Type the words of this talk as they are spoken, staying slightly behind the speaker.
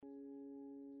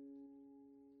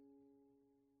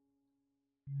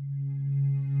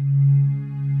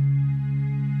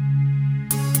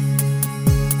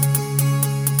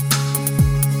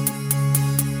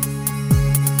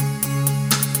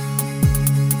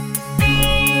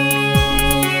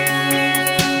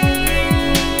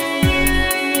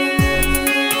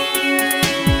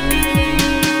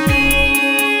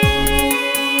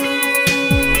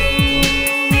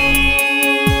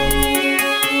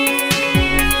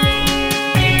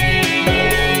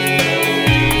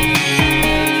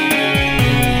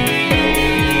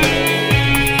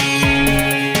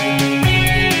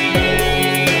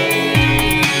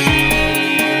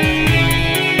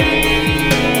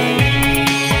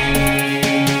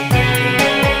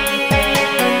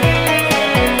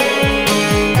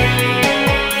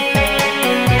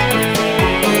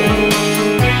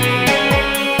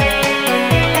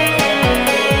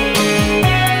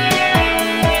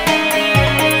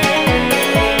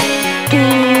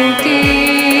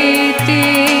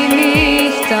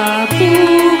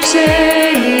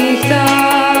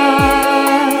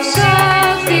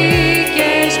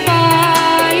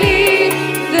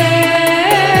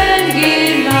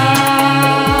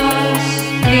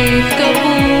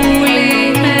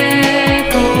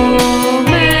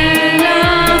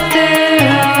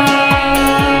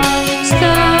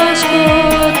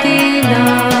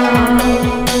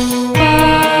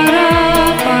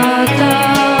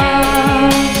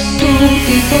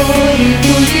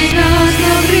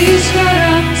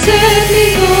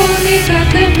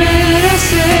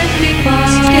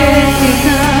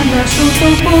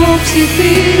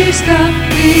ψιθύριστα,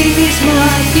 δίνεις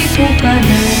μάχη που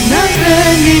κανένας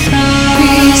δεν ηχά.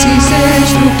 Φύσισες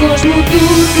του κόσμου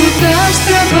τούτου τα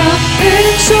στραβά,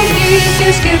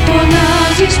 εξομήθειες και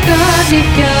φωνάζεις κάνει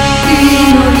πια.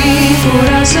 Την όλη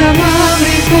φορά σαν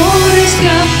μαύρη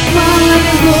φορεσιά, μα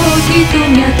εγώ κοιτώ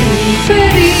μια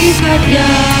τρυφερή καρδιά.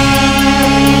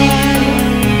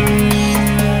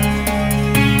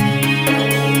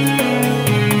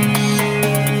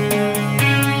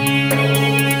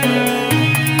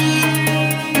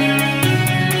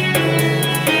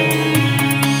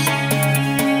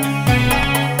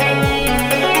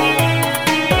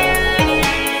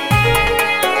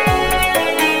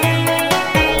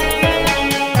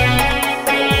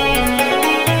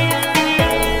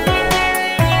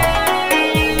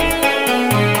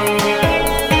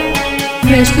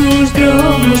 Μες στους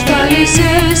δρόμους πάλι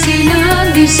σε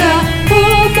συνάντησα,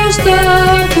 όπως τα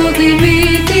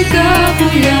αποδημητικά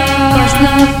πουλιά. Πας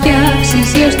να φτιάξεις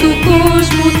λες του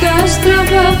κόσμου τα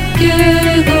στραβά, και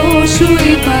εγώ σου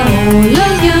είπα όλα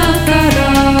μια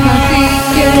χαρά.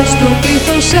 Χαθήκες στο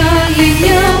πίθος άλλη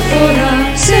μια φορά,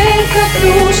 σε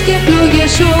καπνούς και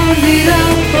φλόγες όνειρα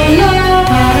πολλά.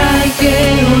 Άραγε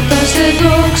όταν σε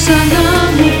δω ξανά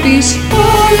μου πεις,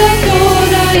 όλα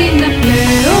τώρα είναι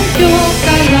πλέον πιο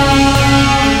καλά.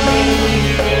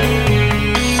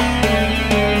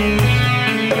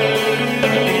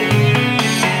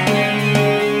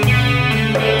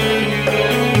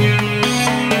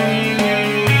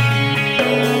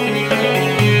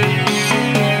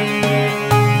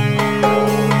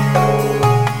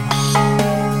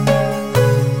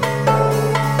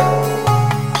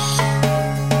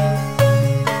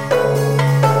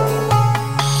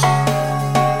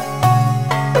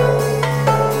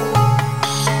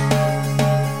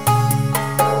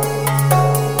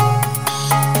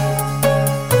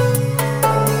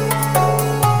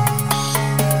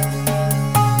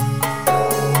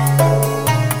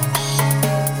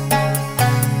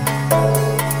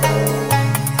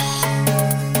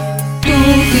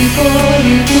 Τούτη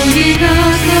πόλη που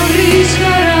γυρνάς να βρεις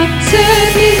χαρά, σε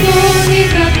πληγώνει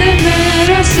κάθε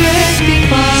μέρα σε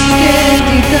χτυπά.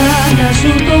 Σκέφτηκα να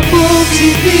σου το πω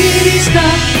ψιθύριστα,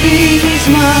 δίνεις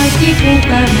μάχη που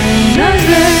κανένας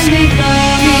δεν ηχά.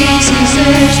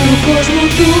 Φύσισες του κόσμου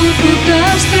τούτου τα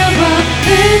στραβά,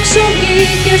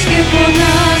 εξομήθειες και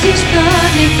φωνάζεις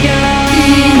κάνει πια.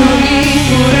 Την όλη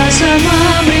φορά σαν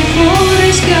μαύρη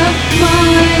φορεσιά, μα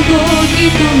εγώ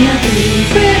κοιτώ μια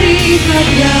τρυφερή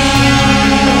καρδιά.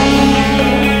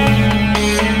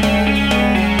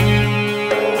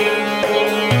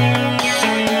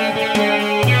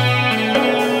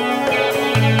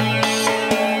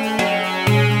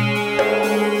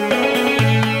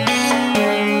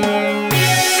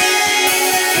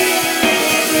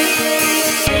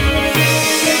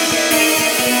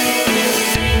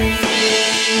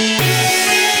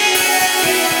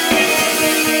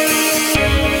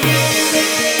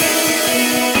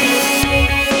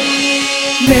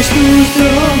 Μες στους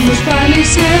δρόμους πάλι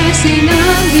σε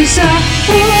συνάντησα,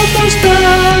 όπως τα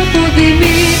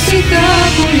αποδημητικά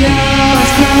πουλιά.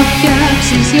 Πας να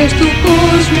φτιάξεις λες του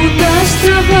κόσμου τα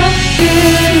στραβά, και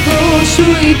εγώ σου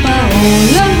είπα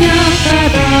όλα μια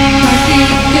χαρά.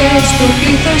 Χαθήκες στο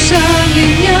πλήθος άλλη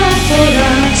μια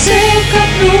φορά, σε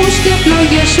καπνούς και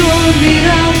φλόγες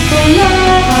όνειρα πολλά.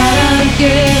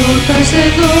 Άραγε όταν σε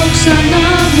δω ξανά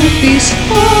μου πεις,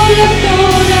 όλα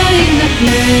τώρα είναι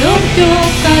πλέον πιο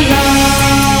καλά.